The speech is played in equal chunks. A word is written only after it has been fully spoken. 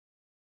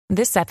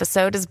This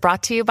episode is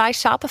brought to you by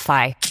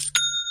Shopify.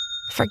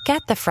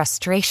 Forget the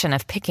frustration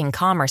of picking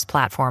commerce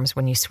platforms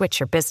when you switch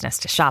your business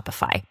to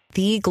Shopify,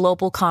 the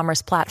global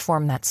commerce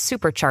platform that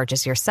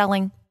supercharges your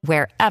selling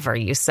wherever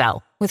you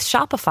sell. With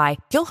Shopify,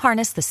 you'll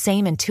harness the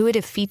same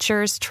intuitive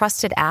features,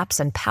 trusted apps,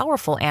 and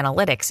powerful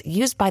analytics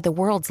used by the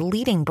world's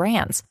leading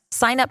brands.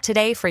 Sign up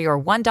today for your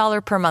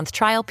 $1 per month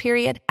trial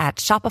period at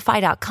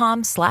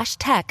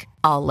shopify.com/tech,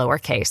 all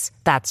lowercase.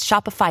 That's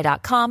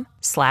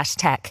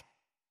shopify.com/tech.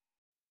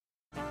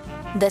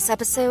 This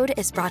episode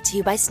is brought to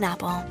you by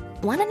Snapple.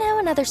 Want to know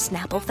another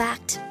Snapple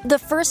fact? The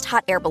first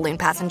hot air balloon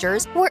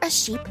passengers were a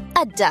sheep,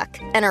 a duck,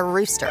 and a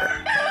rooster.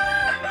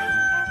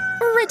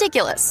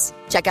 Ridiculous.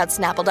 Check out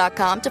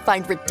Snapple.com to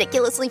find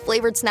ridiculously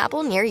flavored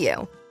Snapple near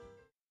you.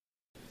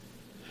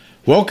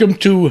 Welcome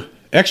to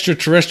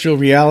Extraterrestrial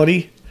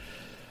Reality.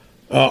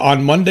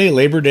 On Monday,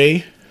 Labor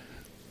Day,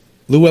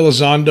 Lou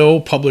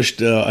Elizondo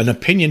published an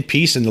opinion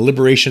piece in the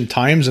Liberation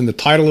Times, and the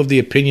title of the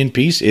opinion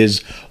piece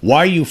is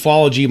Why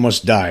Ufology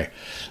Must Die.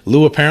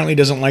 Lou apparently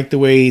doesn't like the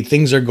way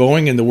things are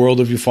going in the world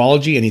of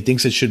ufology, and he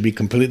thinks it should be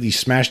completely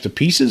smashed to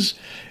pieces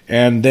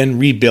and then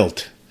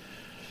rebuilt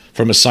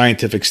from a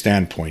scientific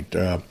standpoint.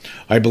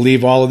 I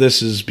believe all of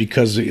this is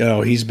because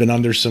he's been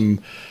under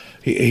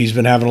he's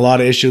been having a lot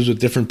of issues with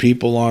different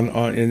people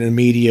in the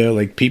media,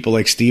 like people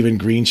like Stephen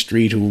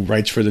Greenstreet, who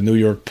writes for the New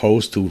York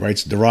Post, who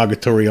writes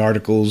derogatory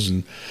articles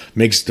and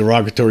makes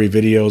derogatory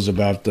videos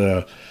about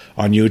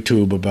on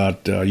YouTube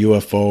about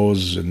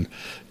UFOs and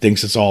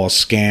thinks it's all a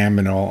scam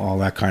and all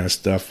that kind of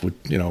stuff, with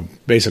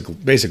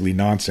basically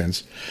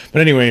nonsense.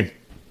 But anyway,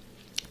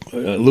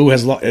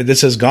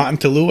 this has gotten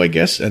to Lou, I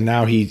guess, and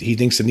now he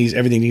thinks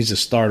everything needs to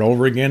start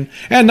over again.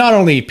 And not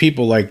only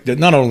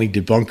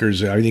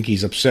debunkers, I think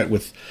he's upset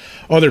with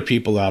other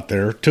people out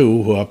there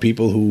too,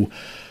 people who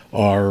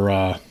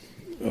are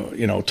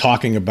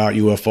talking about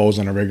UFOs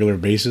on a regular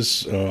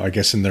basis, I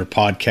guess in their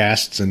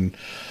podcasts and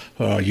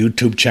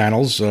YouTube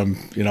channels, and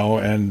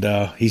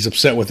he's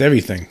upset with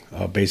everything,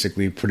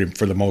 basically,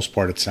 for the most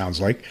part. It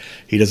sounds like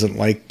he doesn't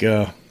like.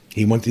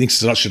 He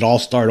thinks it should all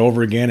start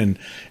over again,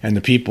 and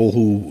the people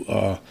who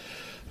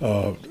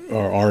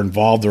are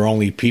involved are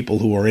only people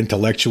who are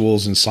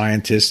intellectuals and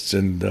scientists,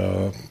 and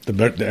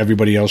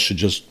everybody else should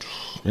just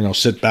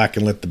sit back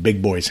and let the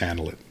big boys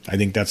handle it. I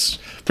think that's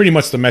pretty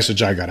much the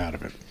message I got out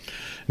of it.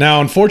 Now,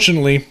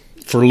 unfortunately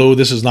for Lou,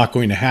 this is not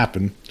going to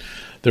happen.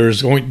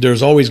 There's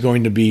always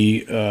going to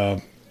be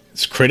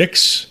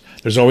critics.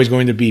 There's always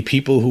going to be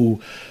people who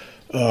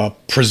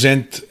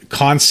present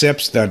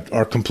concepts that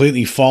are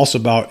completely false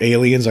about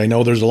aliens. I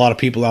know there's a lot of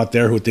people out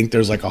there who think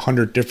there's like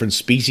 100 different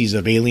species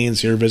of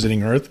aliens here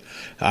visiting Earth.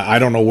 I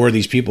don't know where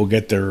these people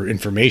get their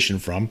information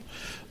from,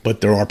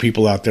 but there are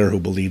people out there who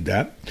believe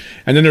that.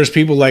 And then there's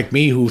people like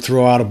me who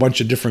throw out a bunch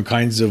of different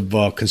kinds of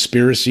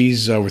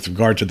conspiracies with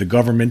regard to the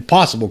government,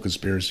 possible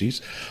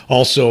conspiracies,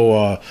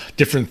 also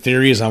different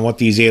theories on what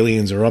these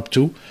aliens are up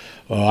to.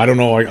 I don't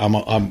know.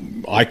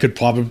 I'm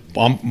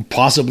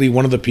possibly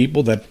one of the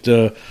people that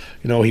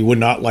he would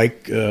not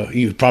like.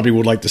 He probably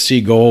would like to see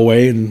go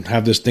away and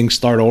have this thing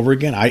start over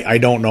again. I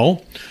don't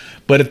know,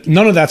 but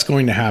none of that's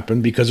going to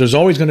happen because there's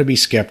always going to be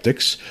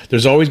skeptics.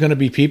 There's always going to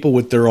be people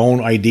with their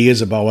own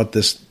ideas about what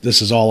this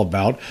is all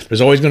about.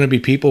 There's always going to be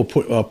people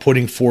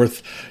putting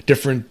forth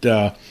different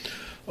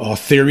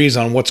theories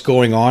on what's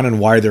going on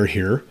and why they're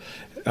here.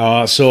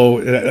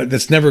 So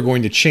that's never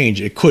going to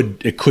change. It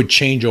could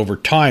change over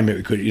time.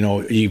 It could,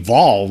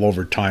 evolve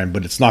over time,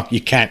 but it's not,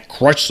 you can't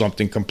crush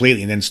something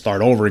completely and then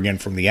start over again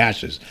from the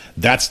ashes.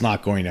 That's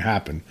not going to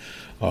happen.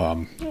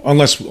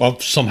 Unless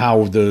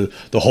somehow the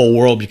whole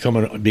world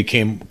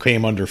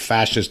came under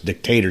fascist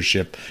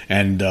dictatorship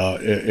and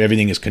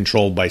everything is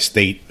controlled by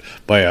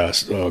a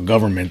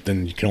government,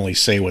 then you can only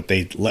say what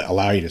they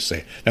allow you to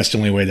say. That's the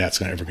only way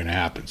that's ever going to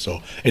happen.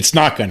 So it's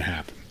not going to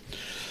happen.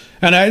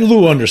 And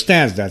Lou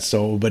understands that,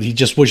 but he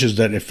just wishes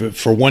that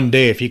for one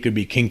day, if he could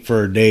be king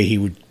for a day,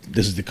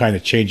 this is the kind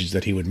of changes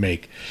that he would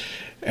make.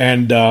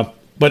 And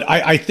but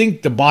I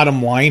think the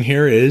bottom line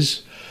here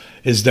is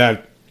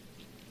that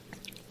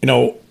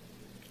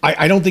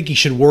I don't think he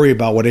should worry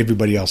about what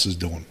everybody else is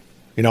doing.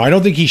 I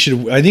don't think he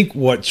should. I think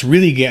what's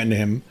really getting to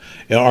him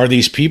are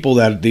these people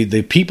that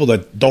the people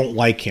that don't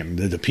like him,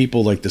 the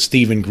people like the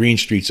Stephen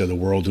Greenstreets of the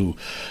world who,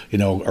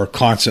 are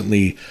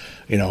constantly,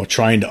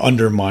 trying to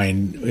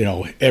undermine,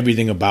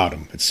 everything about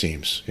him. It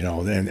seems,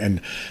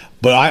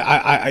 but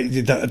I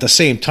at the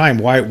same time,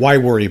 why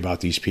worry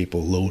about these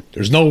people, Lou?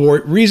 There's no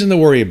reason to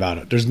worry about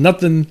it. There's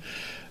nothing,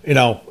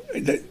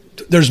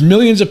 There's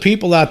millions of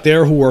people out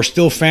there who are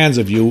still fans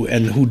of you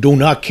and who do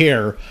not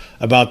care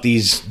about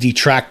these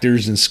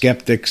detractors and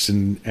skeptics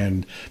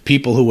and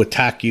people who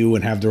attack you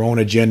and have their own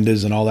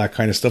agendas and all that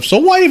kind of stuff. So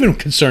why even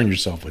concern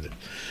yourself with it?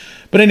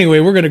 But anyway,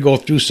 we're going to go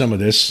through some of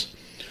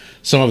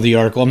the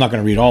article. I'm not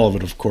going to read all of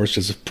it, of course.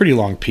 It's a pretty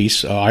long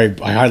piece. I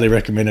highly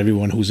recommend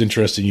everyone who's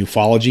interested in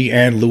ufology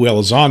and Lou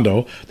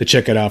Elizondo to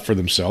check it out for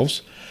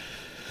themselves.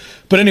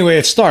 But anyway,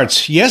 it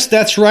starts. Yes,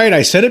 that's right.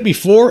 I said it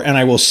before, and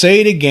I will say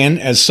it again.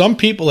 As some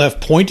people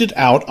have pointed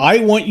out, I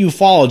want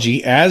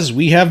ufology, as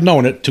we have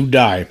known it, to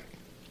die.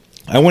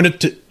 I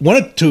want to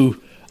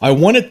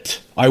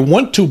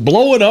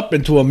blow it up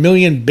into a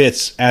million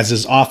bits, as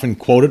is often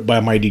quoted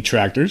by my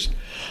detractors.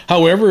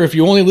 However, if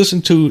you only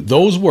listen to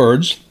those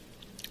words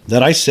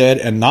that I said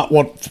and not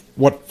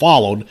what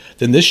followed,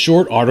 then this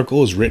short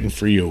article is written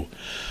for you.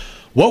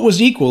 What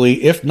was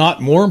equally, if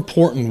not more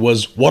important,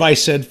 was what I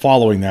said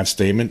following that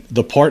statement,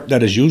 the part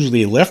that is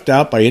usually left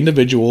out by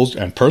individuals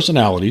and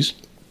personalities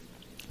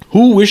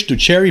who wish to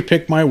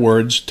cherry-pick my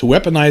words to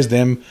weaponize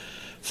them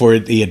for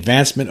the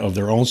advancement of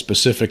their own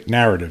specific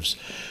narratives.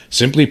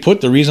 Simply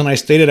put, the reason I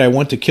stated I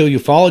want to kill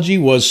ufology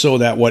was so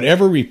that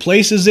whatever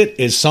replaces it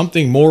is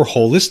something more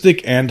holistic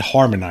and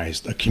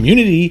harmonized, a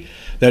community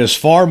that is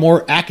far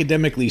more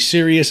academically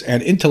serious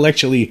and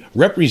intellectually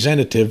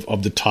representative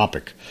of the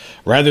topic.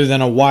 Rather than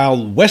a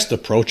Wild West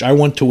approach, I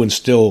want to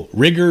instill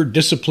rigor,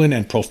 discipline,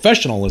 and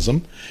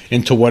professionalism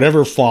into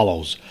whatever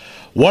follows.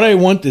 What I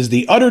want is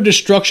the utter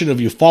destruction of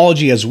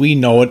ufology as we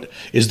know it,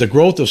 is the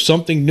growth of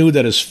something new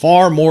that is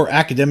far more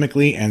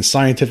academically and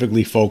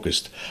scientifically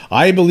focused.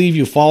 I believe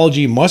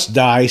ufology must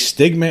die,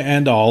 stigma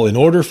and all, in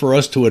order for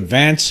us to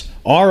advance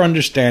our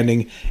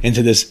understanding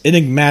into this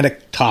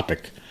enigmatic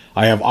topic.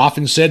 I have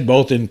often said,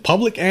 both in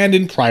public and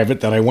in private,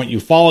 that I want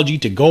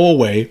ufology to go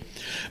away,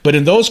 but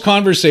in those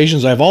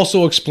conversations I've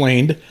also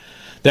explained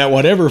that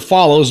whatever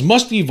follows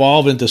must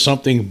evolve into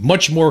something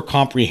much more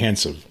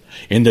comprehensive.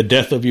 In the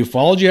death of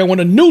ufology, I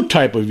want a new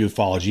type of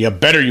ufology, a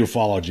better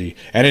ufology,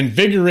 an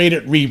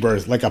invigorated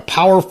rebirth, like a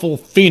powerful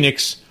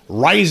phoenix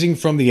rising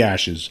from the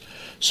ashes.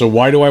 So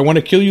why do I want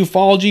to kill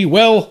ufology?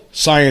 Well,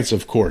 science,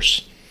 of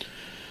course.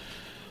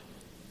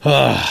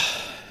 And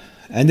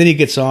then he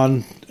gets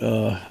on.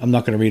 I'm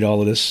not going to read all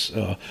of this,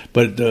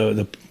 but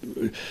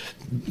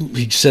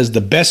he says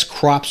the best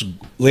crops,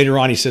 later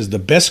on he says, the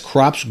best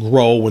crops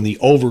grow when the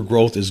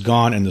overgrowth is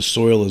gone and the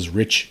soil is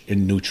rich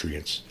in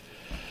nutrients.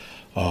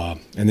 And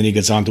then he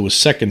gets on to a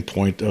second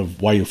point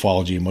of why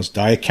ufology must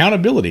die,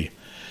 accountability.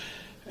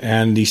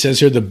 And he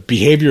says here, the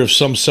behavior of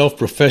some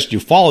self-professed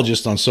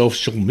ufologists on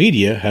social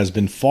media has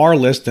been far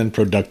less than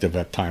productive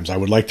at times. I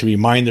would like to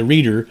remind the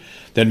reader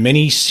that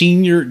many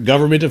senior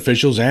government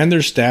officials and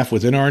their staff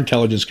within our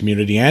intelligence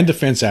community and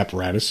defense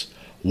apparatus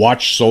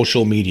watch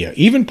social media.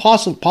 Even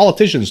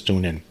politicians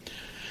tune in.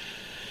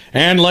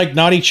 And like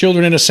naughty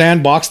children in a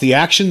sandbox, the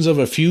actions of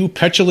a few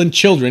petulant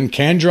children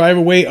can drive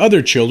away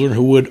other children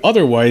who would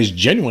otherwise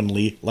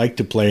genuinely like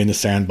to play in the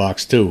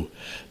sandbox too.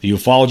 The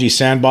ufology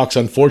sandbox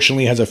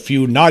unfortunately has a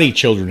few naughty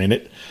children in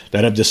it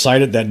that have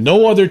decided that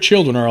no other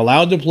children are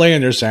allowed to play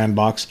in their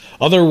sandbox,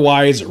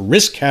 otherwise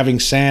risk having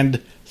sand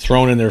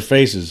thrown in their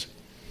faces.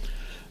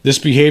 This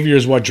behavior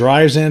is what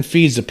drives and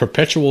feeds the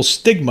perpetual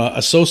stigma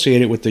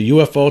associated with the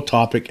UFO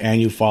topic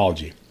and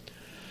ufology.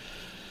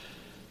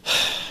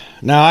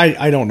 Now,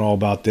 I don't know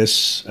about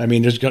this. I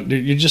mean,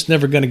 you're just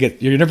never going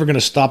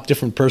to stop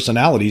different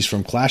personalities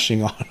from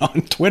clashing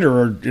on Twitter,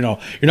 or you're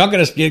not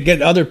going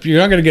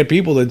to get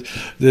people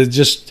that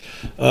just.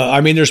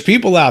 I mean, there's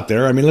people out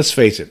there. I mean, let's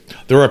face it.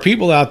 There are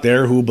people out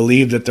there who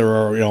believe that there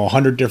are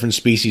 100 different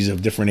species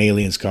of different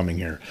aliens coming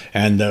here,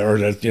 and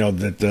and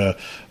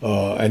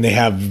they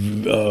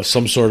have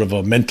some sort of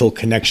a mental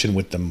connection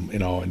with them,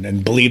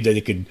 and believe that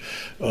they could,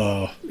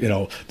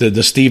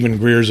 the Stephen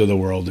Greers of the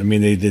world. I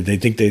mean, they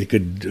think they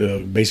could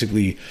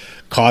basically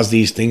cause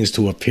these things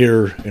to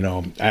appear,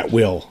 at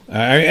will.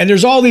 And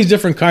there's all these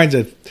different kinds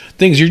of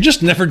things. You're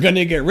just never going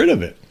to get rid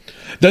of it.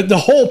 The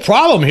whole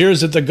problem here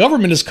is that the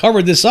government has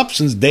covered this up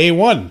since day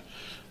one.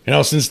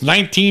 Since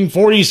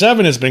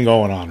 1947 it's been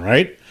going on,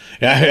 right?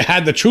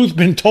 Had the truth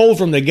been told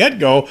from the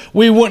get-go,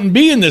 we wouldn't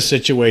be in this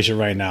situation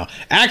right now.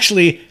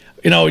 Actually,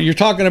 you're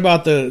talking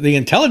about the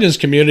intelligence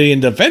community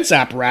and defense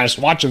apparatus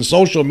watching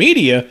social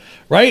media,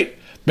 right?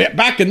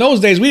 Back in those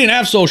days, we didn't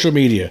have social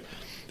media.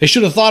 They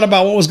should have thought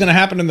about what was going to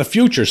happen in the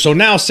future. So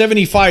now,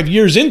 75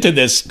 years into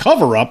this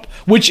cover-up,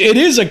 which it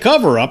is a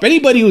cover-up,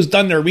 anybody who's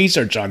done their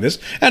research on this,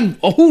 and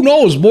who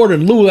knows more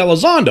than Lou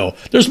Elizondo,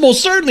 there's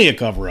most certainly a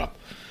cover-up.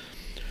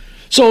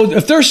 So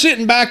if they're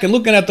sitting back and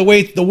looking at the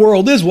way the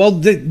world is, well,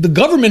 the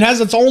government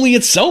has only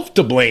itself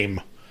to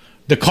blame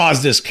to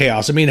cause this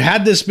chaos. I mean,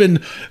 had this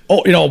been,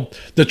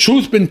 the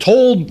truth been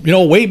told,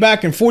 way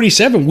back in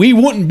 47, we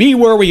wouldn't be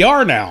where we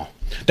are now.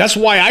 That's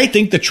why I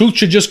think the truth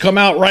should just come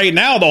out right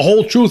now, the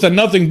whole truth and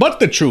nothing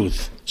but the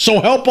truth. So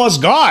help us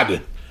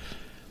God.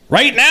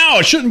 Right now,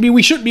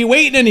 we shouldn't be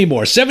waiting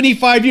anymore.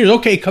 75 years,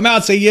 okay, come out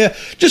and say, yeah,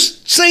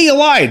 just say you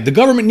lied. The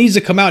government needs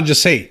to come out and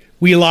just say,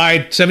 we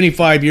lied,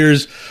 75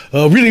 years,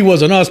 really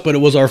wasn't us, but it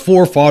was our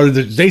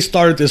forefathers. They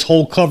started this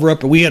whole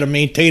cover-up, and we had to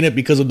maintain it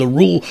because of the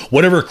rule,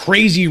 whatever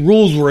crazy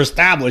rules were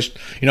established,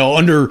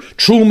 under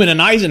Truman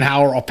and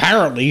Eisenhower,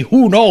 apparently.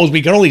 Who knows?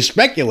 We can only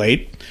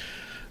speculate,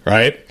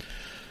 right?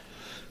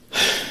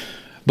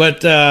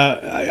 But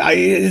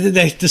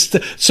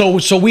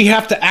so we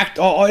have to act.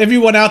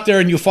 Everyone out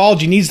there in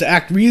ufology needs to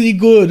act really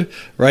good,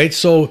 right?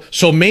 So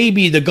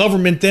maybe the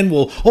government then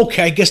will.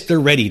 Okay, I guess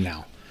they're ready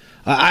now.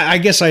 I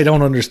guess I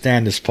don't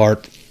understand this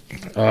part.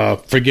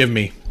 Forgive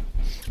me.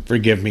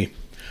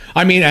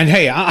 I mean, and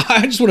hey,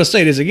 I just want to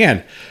say this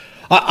again.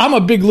 I'm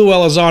a big Lou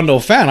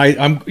Elizondo fan.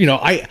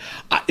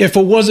 If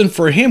it wasn't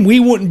for him, we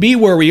wouldn't be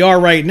where we are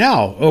right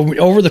now.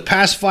 Over the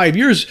past 5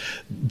 years,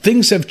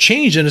 things have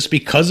changed, and it's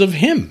because of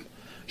him.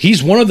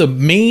 He's one of the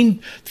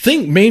main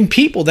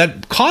people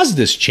that caused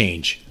this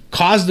change,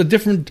 caused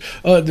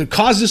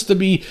this to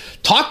be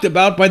talked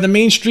about by the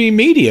mainstream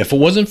media. If it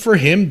wasn't for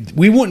him,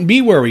 we wouldn't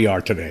be where we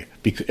are today.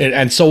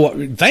 And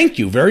so, thank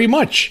you very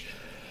much.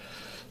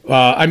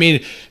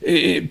 In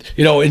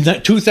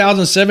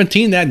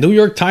 2017, that New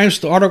York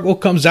Times article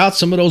comes out,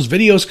 some of those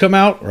videos come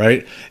out,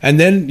 right? And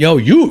then, all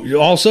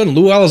of a sudden,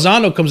 Lou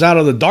Elizondo comes out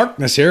of the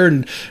darkness here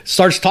and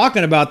starts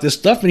talking about this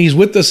stuff, and he's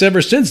with us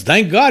ever since.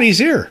 Thank God he's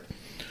here.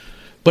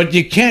 But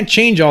you can't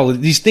change all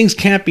of these things.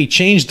 Can't be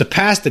changed. The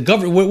past, the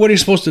government. What are you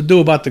supposed to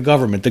do about the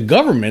government? The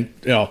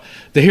government, to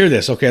hear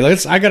this. Okay,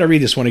 I got to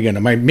read this one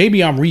again.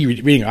 Maybe I'm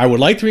rereading. I would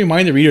like to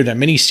remind the reader that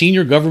many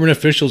senior government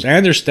officials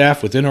and their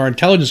staff within our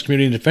intelligence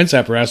community and defense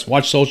apparatus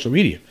watch social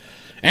media,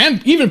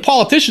 and even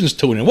politicians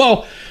tune in.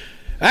 Well,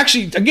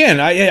 actually, again,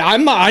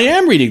 I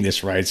am reading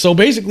this right. So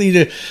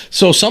basically,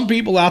 so some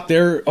people out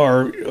there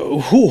are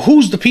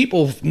who's the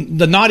people,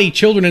 the naughty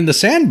children in the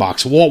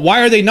sandbox. Well,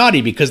 why are they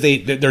naughty? Because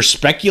they're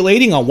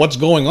speculating on what's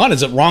going on.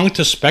 Is it wrong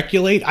to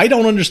speculate? I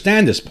don't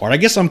understand this part. I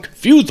guess I'm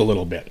confused a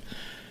little bit.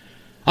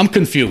 I'm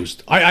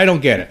confused. I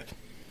don't get it.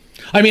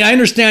 I mean, I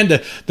understand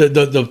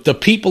the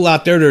people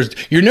out there.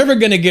 You're never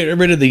going to get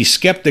rid of these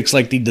skeptics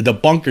like the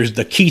debunkers,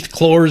 the Keith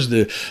Clores,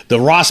 the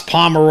Ross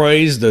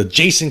Pomeroys, the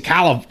Jason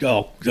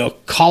Calavitos,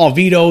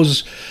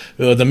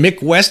 the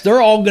Mick West. They're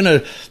all going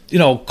to,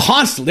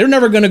 constantly. They're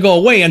never going to go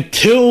away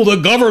until the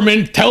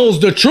government tells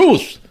the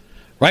truth,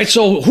 right?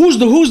 So who's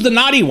the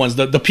naughty ones?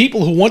 The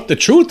people who want the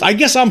truth? I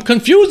guess I'm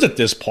confused at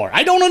this part.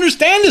 I don't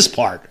understand this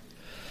part.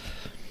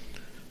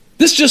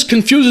 This just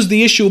confuses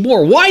the issue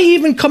more. Why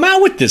even come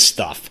out with this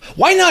stuff?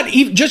 Why not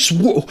even just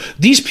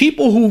these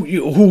people who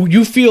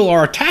you feel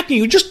are attacking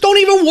you? Just don't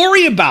even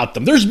worry about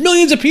them. There's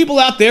millions of people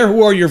out there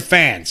who are your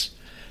fans.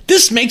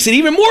 This makes it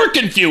even more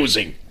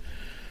confusing.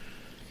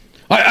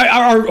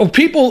 Are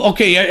people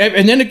okay?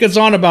 And then it gets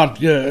on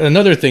about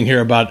another thing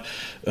here about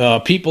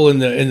people with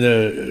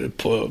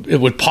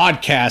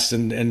podcasts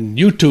and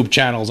YouTube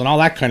channels and all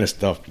that kind of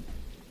stuff.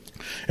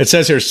 It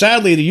says here,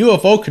 sadly, the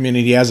UFO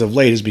community as of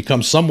late has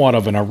become somewhat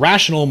of an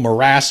irrational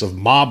morass of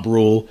mob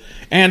rule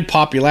and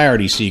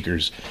popularity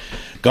seekers.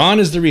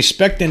 Gone is the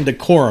respect and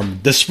decorum.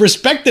 This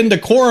respect and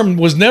decorum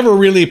was never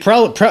really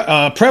prevalent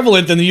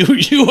in the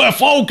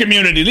UFO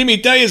community. Let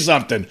me tell you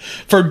something.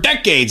 For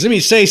decades, let me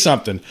say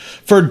something.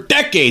 For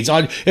decades,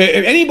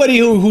 anybody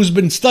who's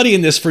been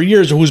studying this for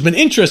years or who's been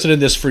interested in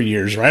this for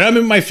years, right? I'm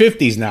in my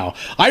 50s now.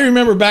 I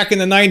remember back in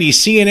the 90s,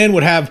 CNN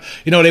would have,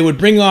 they would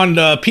bring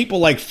on people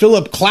like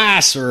Philip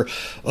Klass or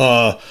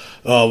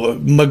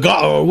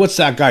what's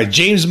that guy?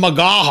 James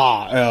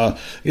Magaha.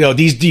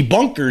 These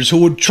debunkers who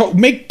would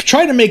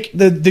try to make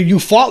the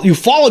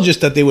ufologist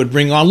that they would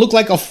bring on look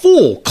like a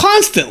fool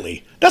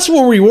constantly. That's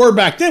where we were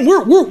back then.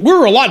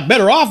 We're a lot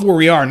better off where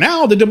we are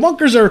now. The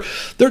debunkers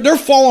they're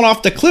falling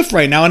off the cliff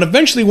right now, and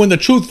eventually, when the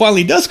truth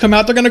finally does come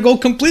out, they're going to go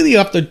completely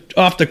off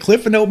the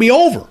cliff, and it'll be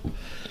over.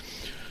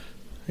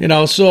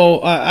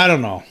 So I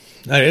don't know.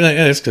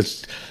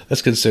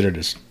 Let's consider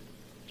this.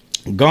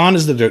 Gone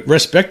is the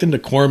respect and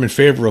decorum in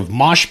favor of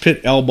mosh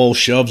pit elbow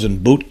shoves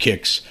and boot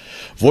kicks.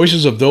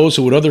 Voices of those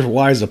who would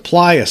otherwise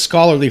apply a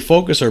scholarly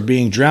focus are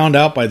being drowned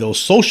out by those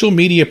social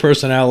media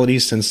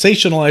personalities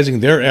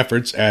sensationalizing their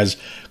efforts as,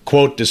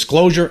 quote,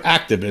 disclosure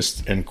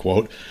activists, end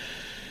quote,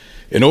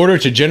 in order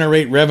to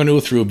generate revenue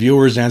through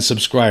viewers and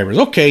subscribers.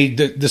 Okay,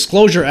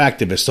 disclosure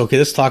activists. Okay,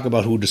 let's talk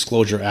about who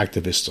disclosure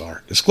activists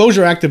are.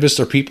 Disclosure activists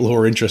are people who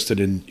are interested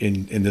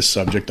in this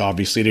subject,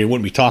 obviously. They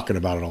wouldn't be talking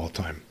about it all the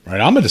time,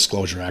 right? I'm a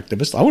disclosure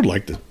activist. I would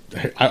like to...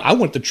 I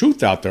want the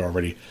truth out there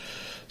already.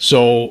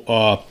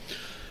 So...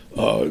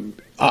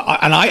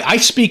 I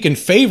speak in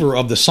favor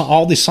of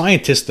all the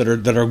scientists that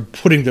are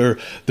putting their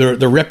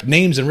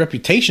names and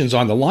reputations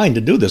on the line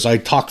to do this. I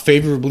talk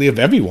favorably of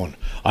everyone,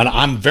 and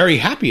I'm very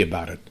happy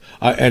about it.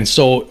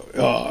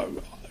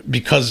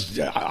 Because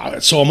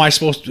am I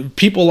supposed to?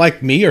 People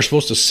like me are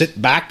supposed to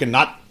sit back and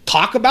not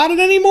talk about it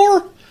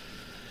anymore,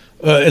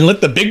 and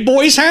let the big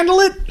boys handle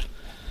it?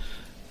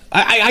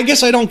 I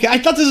guess I don't. I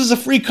thought this is a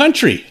free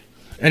country.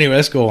 Anyway,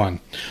 let's go on.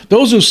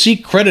 Those who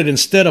seek credit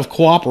instead of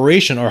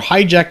cooperation are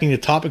hijacking the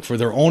topic for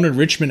their own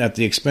enrichment at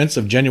the expense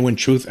of genuine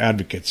truth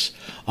advocates.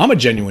 I'm a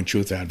genuine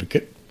truth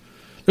advocate.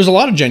 There's a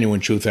lot of genuine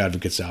truth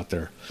advocates out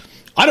there.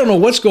 I don't know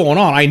what's going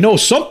on. I know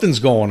something's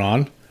going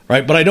on,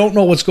 right? But I don't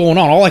know what's going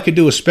on. All I could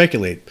do is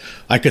speculate.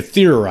 I could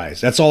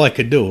theorize. That's all I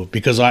could do,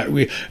 because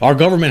our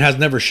government has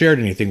never shared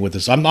anything with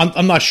us. I'm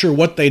not sure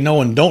what they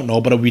know and don't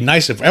know, but it would be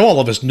nice if all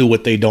of us knew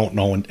what they don't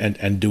know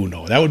and do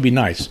know. That would be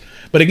nice.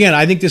 But again,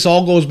 I think this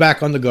all goes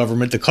back on the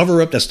government, the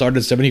cover-up that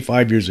started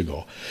 75 years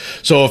ago.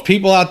 So if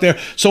people out there,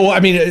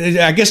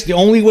 I guess the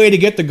only way to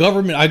get the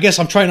government, I guess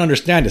I'm trying to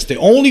understand this, the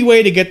only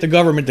way to get the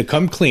government to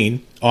come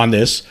clean on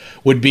this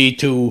would be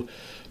to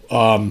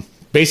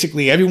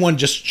basically everyone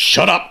just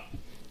shut up.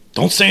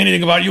 Don't say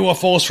anything about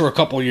UFOs for a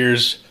couple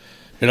years.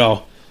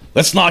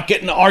 Let's not get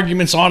into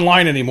arguments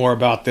online anymore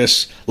about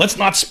this. Let's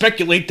not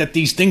speculate that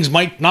these things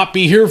might not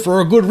be here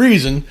for a good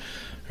reason.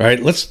 Right?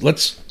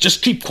 Let's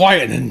just keep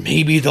quiet, and then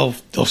maybe they'll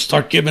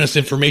start giving us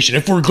information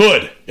if we're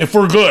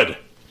good.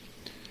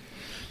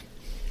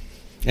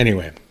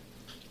 Anyway,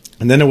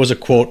 and then there was a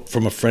quote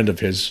from a friend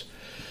of his.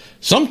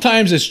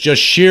 Sometimes it's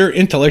just sheer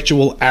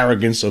intellectual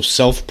arrogance of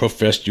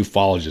self-professed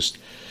ufologists.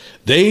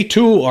 They,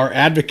 too, are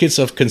advocates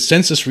of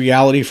consensus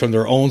reality from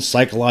their own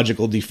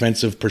psychological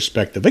defensive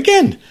perspective.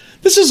 Again,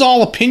 this is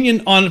all opinion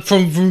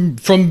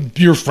from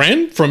your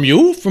friend, from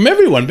you, from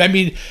everyone. I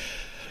mean,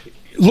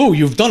 Lou,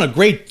 you've done a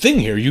great thing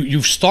here.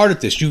 You've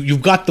started this.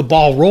 You've got the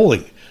ball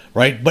rolling,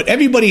 right? But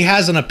everybody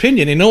has an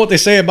opinion. You know what they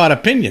say about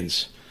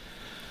opinions.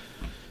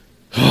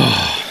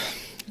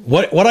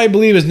 What I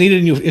believe is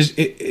needed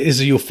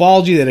is a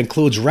ufology that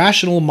includes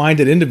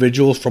rational-minded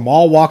individuals from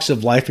all walks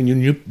of life and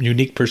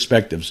unique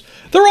perspectives.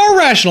 There are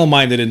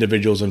rational-minded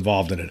individuals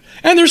involved in it,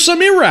 and there's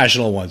some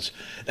irrational ones.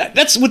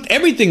 That's with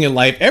everything in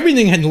life.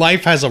 Everything in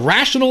life has a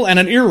rational and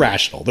an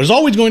irrational. There's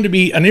always going to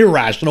be an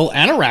irrational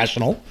and a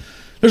rational.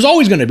 There's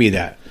always going to be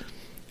that.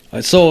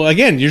 So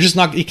again, you're just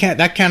not. You can't.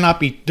 That cannot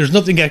be. There's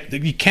nothing.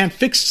 You can't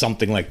fix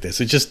something like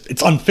this. It's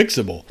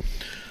unfixable.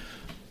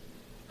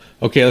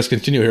 Okay, let's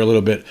continue here a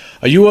little bit.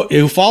 A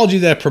ufology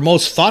that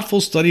promotes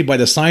thoughtful study by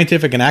the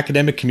scientific and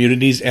academic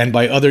communities and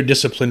by other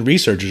disciplined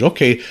researchers.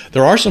 Okay,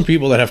 there are some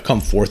people that have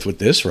come forth with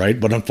this, right?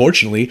 But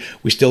unfortunately,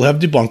 we still have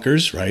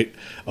debunkers, right?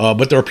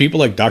 But there are people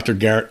like Dr.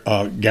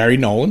 Gary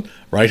Nolan,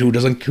 right? He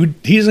doesn't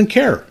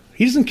care.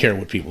 He doesn't care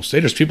what people say.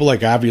 There's people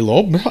like Avi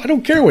Loeb. I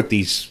don't care what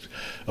these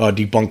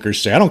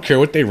debunkers say. I don't care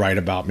what they write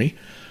about me,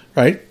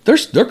 right?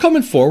 They're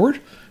coming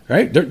forward,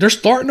 right? They're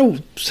starting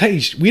to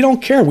say, we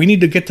don't care. We need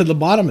to get to the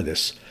bottom of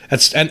this.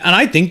 And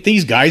I think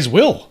these guys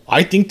will.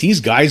 And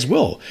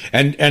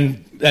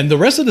the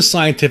rest of the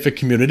scientific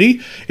community,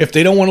 if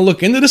they don't want to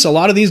look into this, a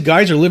lot of these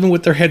guys are living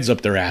with their heads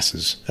up their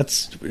asses.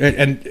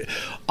 And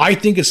I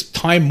think it's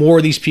time more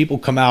of these people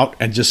come out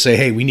and just say,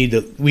 hey, we need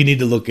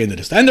to look into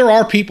this. And there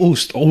are people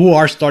who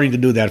are starting to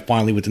do that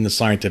finally within the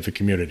scientific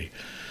community.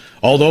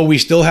 Although we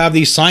still have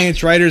these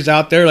science writers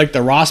out there like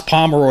the Ross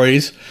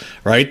Pomeroys,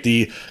 right?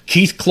 The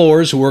Keith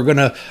Clores, who are going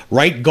to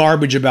write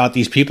garbage about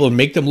these people and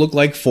make them look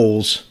like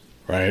fools,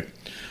 right?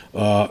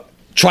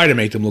 Try to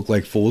make them look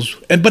like fools,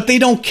 but they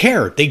don't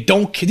care.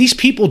 These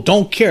people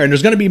don't care, and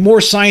there's going to be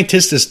more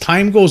scientists as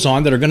time goes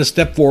on that are going to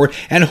step forward.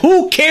 And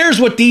who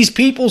cares what these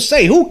people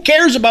say? Who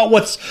cares about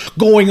what's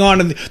going on?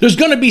 And there's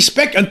going to be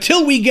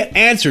until we get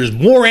answers,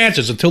 more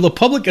answers. Until the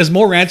public has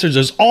more answers,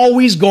 there's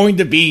always going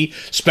to be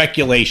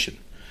speculation.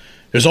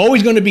 There's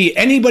always going to be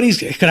anybody's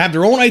could have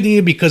their own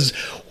idea, because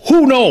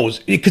who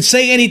knows? It could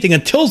say anything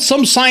until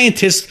some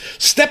scientists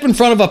step in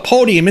front of a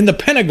podium in the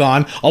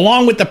Pentagon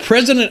along with the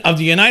President of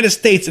the United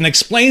States and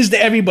explains to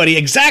everybody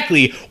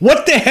exactly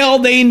what the hell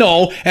they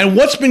know and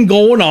what's been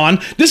going on.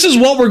 This is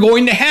what we're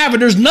going to have,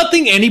 and there's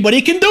nothing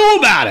anybody can do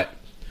about it.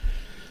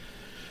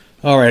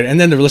 All right, and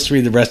then let's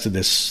read the rest of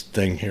this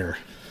thing here.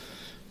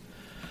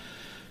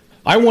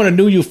 I want a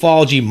new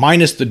ufology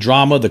minus the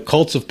drama, the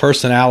cults of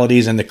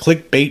personalities, and the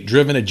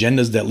clickbait-driven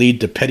agendas that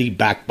lead to petty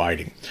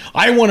backbiting.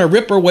 I want to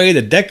rip away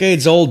the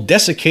decades-old,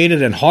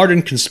 desiccated, and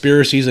hardened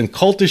conspiracies and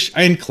cultish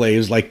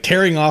enclaves like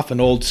tearing off an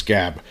old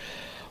scab.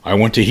 I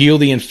want to heal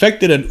the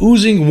infected and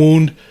oozing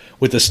wound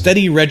with a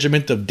steady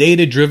regiment of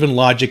data-driven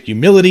logic,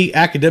 humility,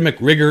 academic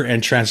rigor,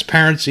 and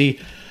transparency.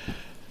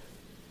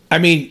 I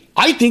mean,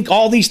 I think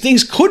all these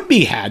things could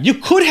be had. You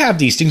could have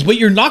these things, but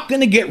you're not going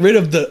to get rid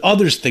of the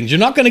other things. You're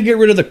not going to get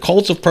rid of the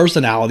cults of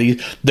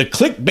personality, the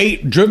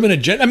clickbait-driven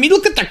agenda. I mean,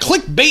 look at the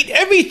clickbait,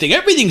 everything.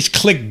 Everything's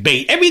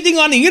clickbait. Everything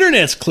on the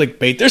internet's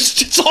clickbait.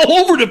 It's all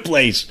over the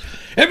place.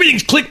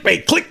 Everything's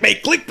clickbait,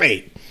 clickbait,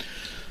 clickbait.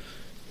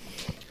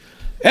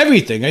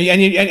 Everything.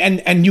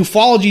 And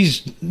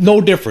ufology's no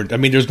different. I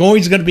mean, there's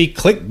always going to be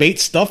clickbait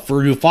stuff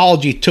for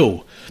ufology,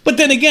 too. But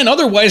then again,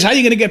 otherwise, how are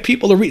you going to get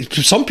people to read?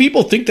 Some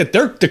people think that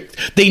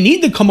they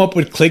need to come up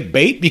with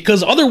clickbait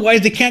because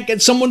otherwise they can't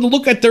get someone to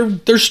look at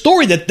their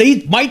story that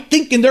they might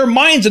think in their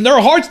minds and their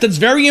hearts that's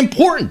very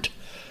important.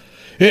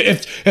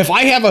 If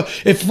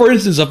for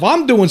instance, if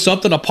I'm doing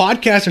something, a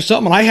podcast or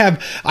something, and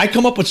I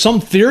come up with some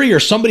theory or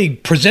somebody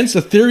presents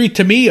a theory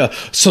to me,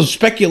 some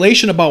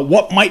speculation about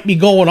what might be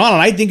going on,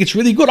 and I think it's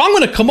really good, I'm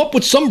going to come up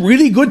with some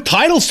really good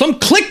title, some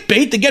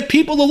clickbait to get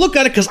people to look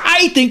at it because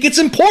I think it's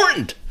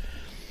important.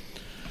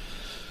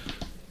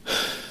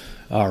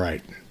 All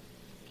right.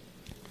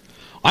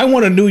 I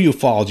want a new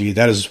ufology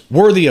that is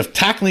worthy of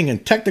tackling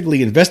and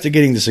technically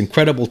investigating this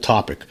incredible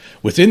topic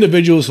with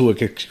individuals who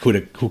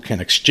can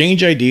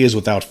exchange ideas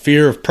without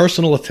fear of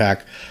personal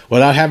attack,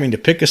 without having to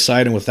pick a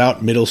side, and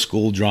without middle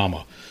school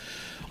drama.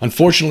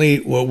 Unfortunately,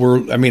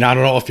 I don't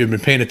know if you've been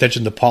paying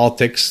attention to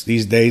politics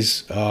these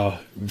days.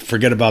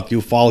 Forget about the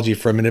ufology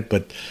for a minute,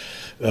 but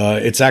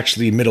it's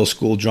actually middle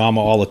school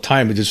drama all the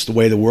time. It's just the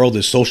way the world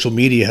is. Social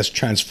media has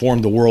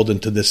transformed the world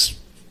into this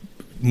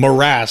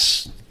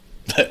morass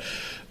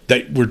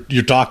that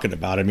you're talking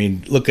about. I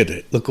mean, look at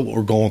it. Look at what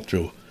we're going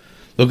through.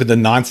 Look at the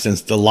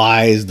nonsense, the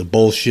lies, the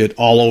bullshit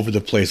all over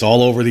the place,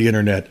 all over the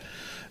internet.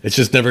 It's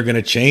just never going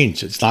to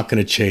change. It's not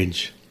going to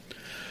change.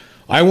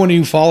 I want a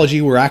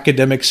ufology where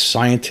academics,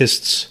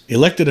 scientists,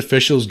 elected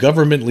officials,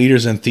 government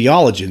leaders, and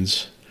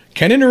theologians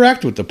can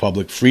interact with the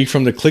public, free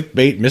from the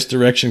clickbait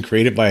misdirection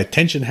created by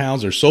attention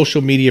hounds or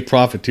social media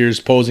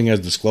profiteers posing as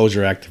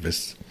disclosure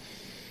activists.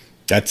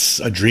 That's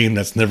a dream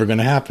that's never going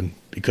to happen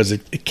because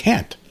it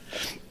can't.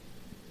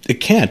 It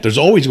can't. There's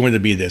always going to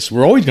be this.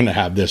 We're always going to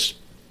have this.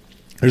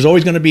 There's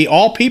always going to be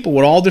all people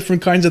with all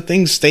different kinds of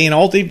things saying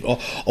or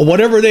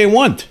whatever they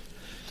want.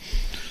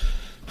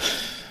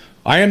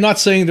 I am not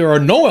saying there are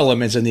no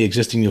elements in the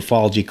existing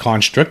ufology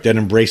construct that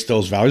embrace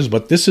those values,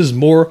 but this is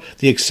more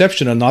the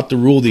exception and not the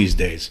rule these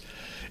days.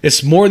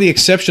 It's more the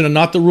exception and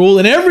not the rule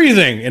in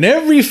everything, in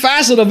every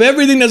facet of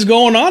everything that's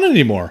going on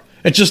anymore.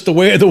 It's just the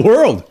way of the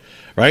world,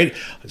 right?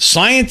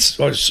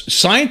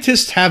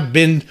 Scientists have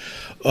been...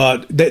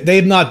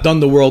 they've not done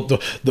the world.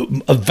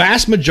 A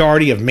vast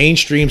majority of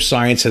mainstream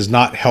science has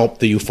not helped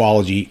the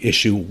ufology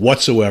issue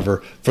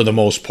whatsoever. For the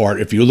most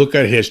part, if you look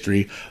at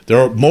history,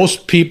 a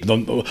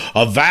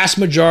vast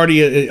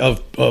majority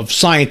of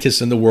scientists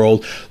in the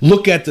world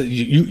look at the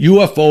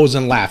UFOs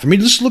and laugh. I mean,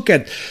 just look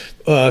at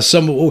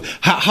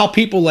how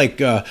people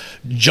like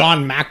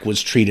John Mack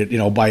was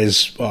treated, by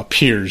his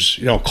peers,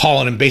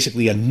 calling him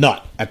basically a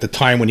nut at the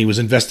time when he was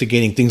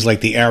investigating things like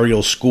the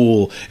Ariel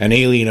School and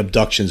alien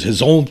abductions.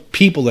 His own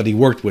people that he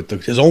worked with,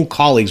 his own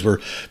colleagues,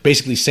 were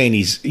basically saying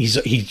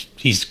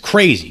he's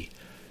crazy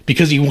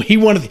because he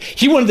wanted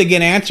to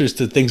get answers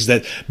to things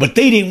but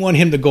they didn't want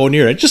him to go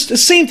near it. Just the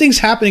same thing's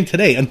happening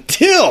today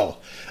until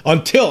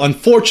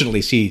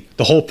unfortunately, see,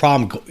 the whole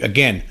problem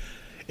again.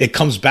 It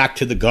comes back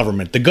to the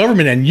government. The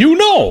government, and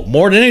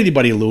more than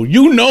anybody, Lou,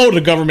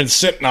 the government's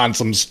sitting on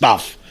some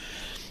stuff,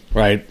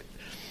 right?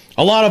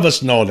 A lot of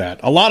us know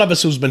that. A lot of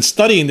us who's been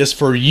studying this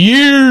for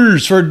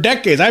years, for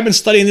decades. I've been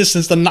studying this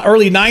since the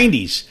early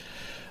 90s.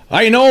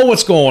 I know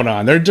what's going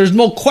on. There's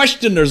no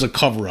question there's a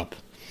cover-up.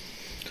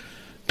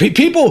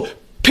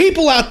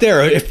 People out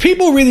there, if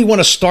people really want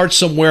to start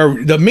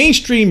somewhere, the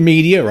mainstream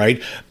media, right?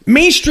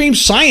 Mainstream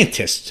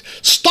scientists,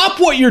 stop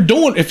what you're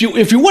doing. If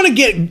you want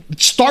to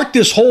start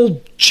this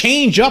whole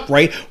change up,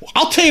 right?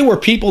 I'll tell you where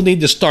people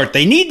need to start.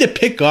 They need to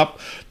pick up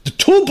the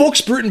two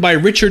books written by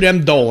Richard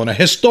M. Dolan, a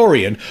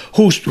historian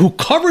who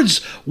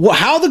covers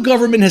how the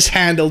government has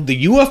handled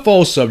the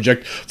UFO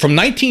subject from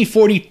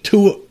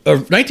 1942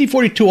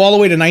 all the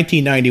way to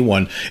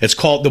 1991.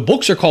 The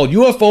books are called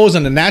UFOs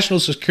and the National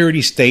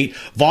Security State,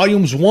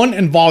 Volumes 1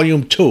 and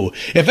Volume 2.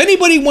 If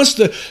anybody wants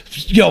to,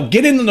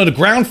 get into the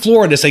ground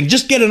floor of this thing,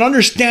 just get an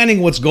understanding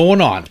of what's going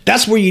on.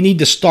 That's where you need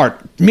to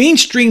start.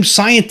 Mainstream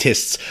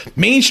scientists,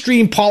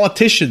 mainstream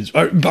politicians,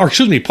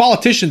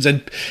 politicians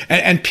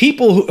and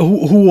people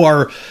who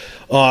are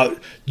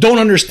don't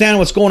understand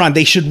what's going on.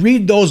 They should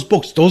read those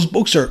books. Those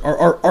books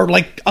are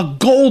like a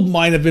gold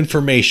mine of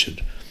information,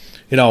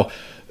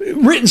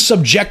 written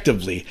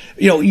subjectively.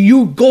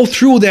 You go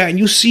through that and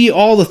you see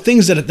all the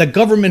things that the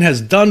government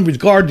has done with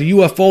regard to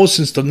UFOs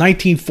since the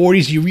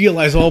 1940s. You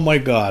realize, oh my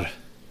God,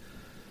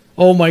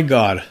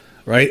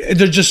 right?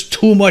 There's just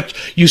too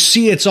much. You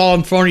see it's all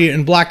in front of you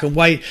in black and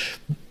white.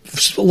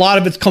 A lot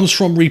of it comes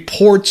from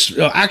reports,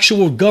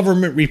 actual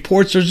government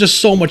reports. There's just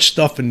so much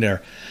stuff in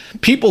there.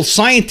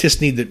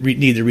 Scientists need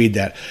to read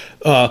that.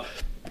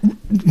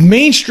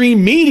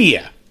 Mainstream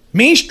media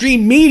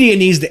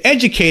needs to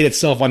educate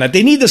itself on that.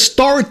 They need to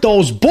start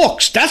those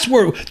books.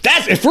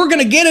 If we're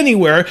going to get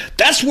anywhere,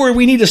 that's where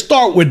we need to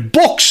start, with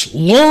books,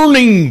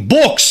 learning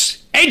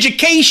books,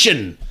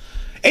 education.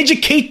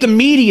 Educate the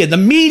media. The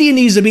media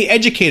needs to be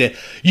educated.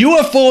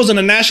 UFOs and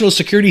the national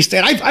security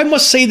state. I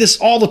must say this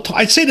all the time.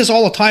 I say this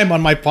all the time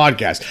on my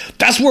podcast.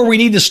 That's where we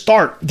need to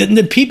start. Then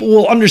people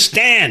will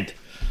understand.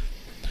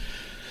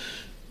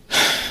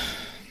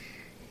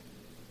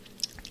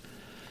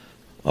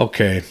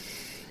 Okay.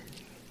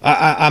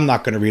 I'm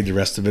not going to read the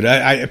rest of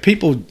it.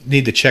 People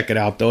need to check it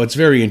out, though. It's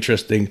very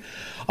interesting.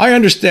 I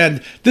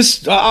understand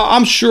this.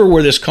 I'm sure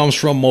where this comes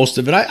from, most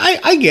of it.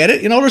 I get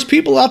it. There's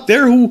people out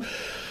there who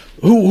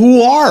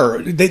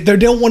they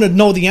don't want to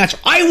know the answer.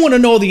 I want to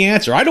know the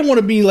answer. I don't want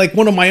to be like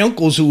one of my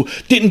uncles who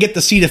didn't get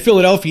to see the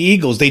Philadelphia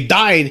Eagles. They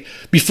died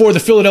before the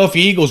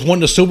Philadelphia Eagles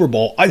won the Super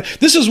Bowl.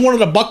 This is one of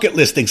the bucket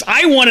list things.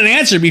 I want an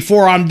answer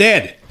before I'm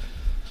dead.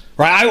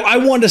 Right? I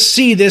want to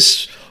see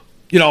this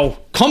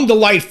come to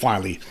light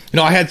finally.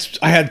 I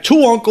had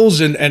two uncles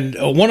and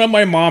one on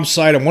my mom's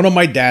side and one on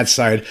my dad's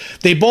side.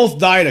 They both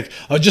died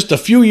just a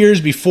few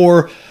years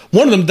before.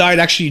 One of them died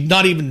actually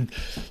not even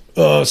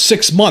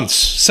 7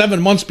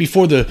 months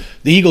before the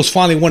Eagles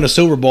finally won a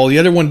Super Bowl. The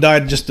other one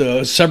died just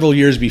several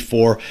years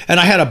before. And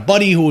I had a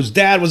buddy whose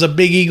dad was a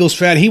big Eagles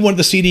fan. He wanted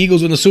to see the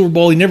Eagles win the Super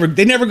Bowl. They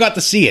never got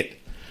to see it.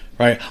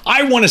 Right?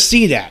 I want to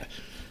see that.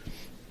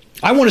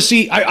 I want to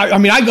see,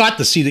 I got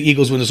to see the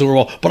Eagles win the Super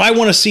Bowl, but I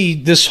want to see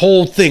this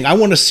whole thing. I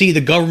want to see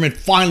the government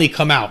finally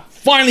come out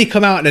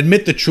and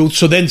admit the truth.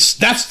 So then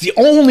that's the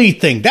only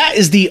thing. That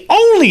is the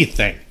only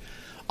thing,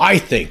 I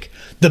think,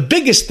 the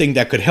biggest thing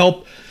that could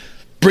help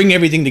bring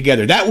everything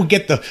together. That would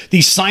get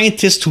these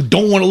scientists who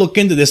don't want to look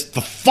into this to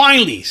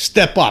finally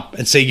step up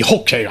and say,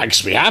 okay, I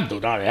guess we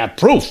have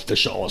proof to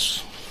show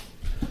us.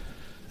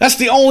 That's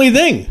the only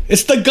thing.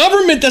 It's the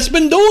government that's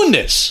been doing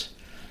this.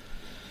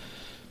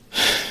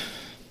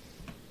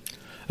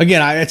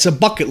 Again, it's a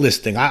bucket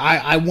list thing.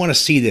 I want to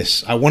see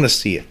this. I want to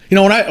see it.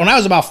 When I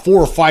was about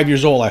 4 or 5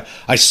 years old,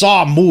 I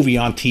saw a movie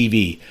on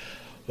TV.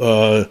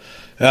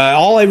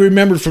 All I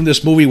remembered from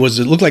this movie was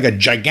it looked like a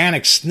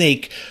gigantic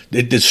snake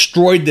that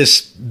destroyed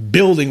this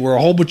building where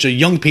a whole bunch of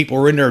young people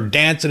were in there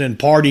dancing and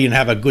partying and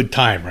have a good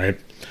time, right?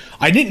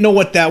 I didn't know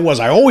what that was.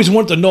 I always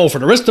wanted to know for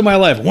the rest of my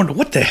life. I wondered,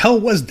 what the hell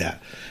was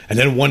that? And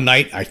then one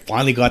night, I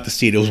finally got to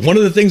see it. It was one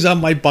of the things on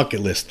my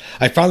bucket list.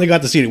 I finally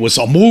got to see it. It was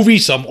a movie,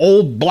 some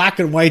old black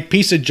and white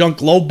piece of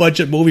junk,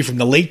 low-budget movie from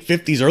the late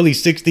 50s, early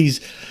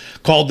 60s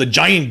called The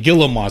Giant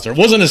Gila Monster. It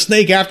wasn't a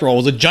snake after all.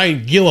 It was a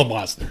giant Gila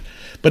monster.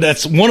 But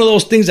that's one of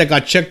those things that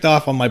got checked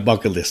off on my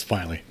bucket list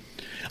finally.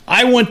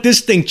 I want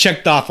this thing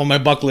checked off on my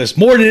bucket list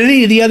more than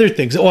any of the other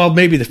things. Well,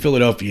 maybe the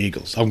Philadelphia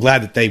Eagles. I'm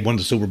glad that they won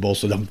the Super Bowl,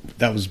 so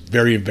that was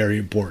very, very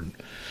important.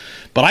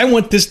 But I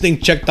want this thing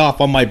checked off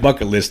on my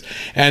bucket list.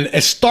 And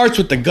it starts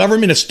with the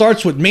government. It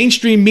starts with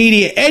mainstream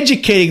media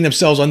educating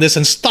themselves on this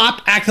and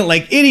stop acting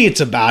like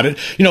idiots about it.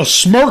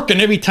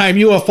 Smirking every time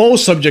UFO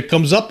subject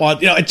comes up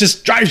on, it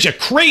just drives you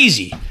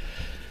crazy.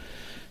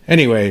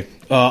 Anyway,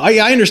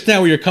 I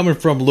understand where you're coming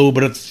from, Lou,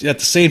 but at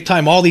the same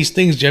time, all these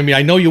things, Jimmy,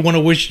 I know you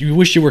wish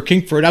you were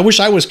king for it. I wish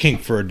I was king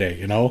for a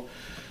day,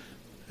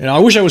 I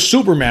wish I was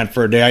Superman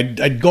for a day.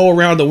 I'd go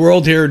around the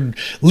world here and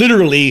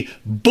literally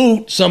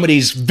boot some of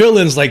these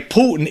villains like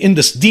Putin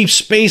into deep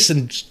space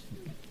and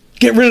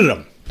get rid of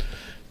them.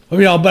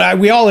 But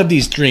we all have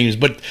these dreams.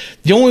 But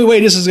the only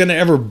way this is going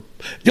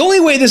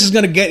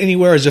to get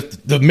anywhere is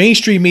if the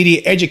mainstream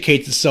media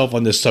educates itself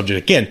on this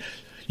subject. Again,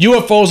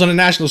 UFOs on a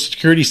national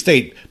security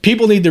state.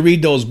 People need to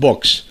read those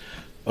books.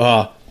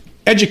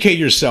 Educate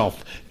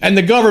yourself. And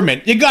the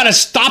government, you got to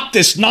stop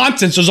this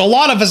nonsense. There's a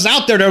lot of us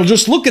out there that are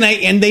just looking at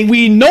it, and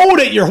we know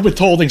that you're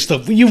withholding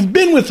stuff. You've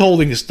been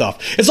withholding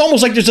stuff. It's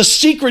almost like there's a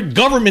secret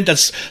government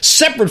that's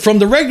separate from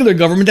the regular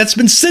government that's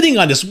been sitting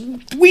on this.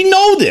 We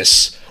know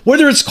this.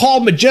 Whether it's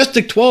called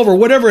Majestic 12 or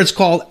whatever it's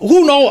called,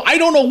 who knows? I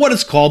don't know what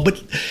it's called, but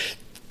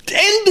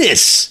end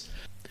this.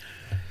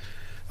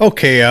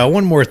 Okay,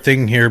 one more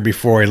thing here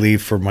before I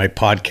leave for my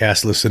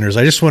podcast listeners.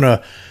 I just want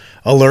to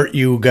alert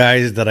you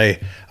guys that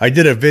I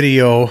did a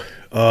video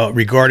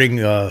regarding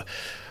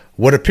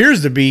what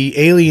appears to be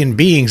alien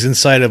beings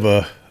inside of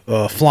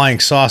a flying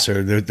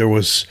saucer. There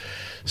was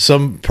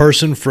some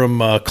person from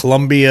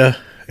Colombia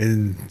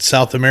in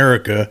South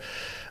America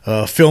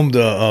filmed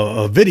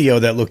a video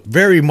that looked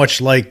very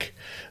much like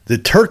the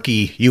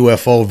Turkey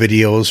UFO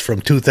videos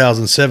from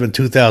 2007,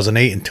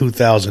 2008, and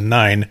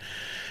 2009.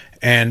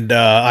 And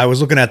I was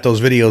looking at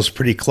those videos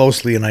pretty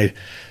closely, and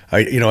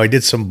I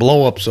did some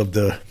blow-ups of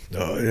the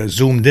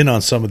zoomed in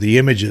on some of the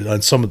images,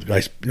 on some of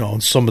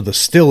the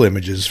still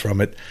images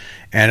from it,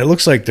 and it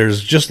looks like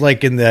there's, just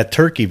like in that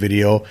Turkey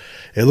video,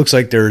 it looks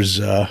like there's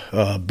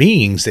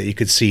beings that you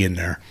could see in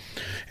there.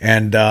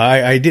 And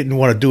I didn't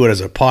want to do it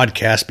as a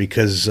podcast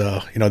because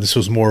this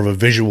was more of a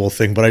visual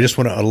thing, but I just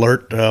want to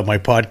alert my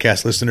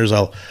podcast listeners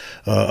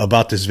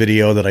about this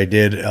video that I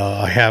did.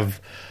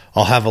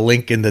 I'll have a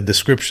link in the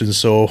description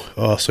so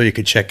you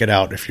can check it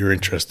out if you're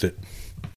interested.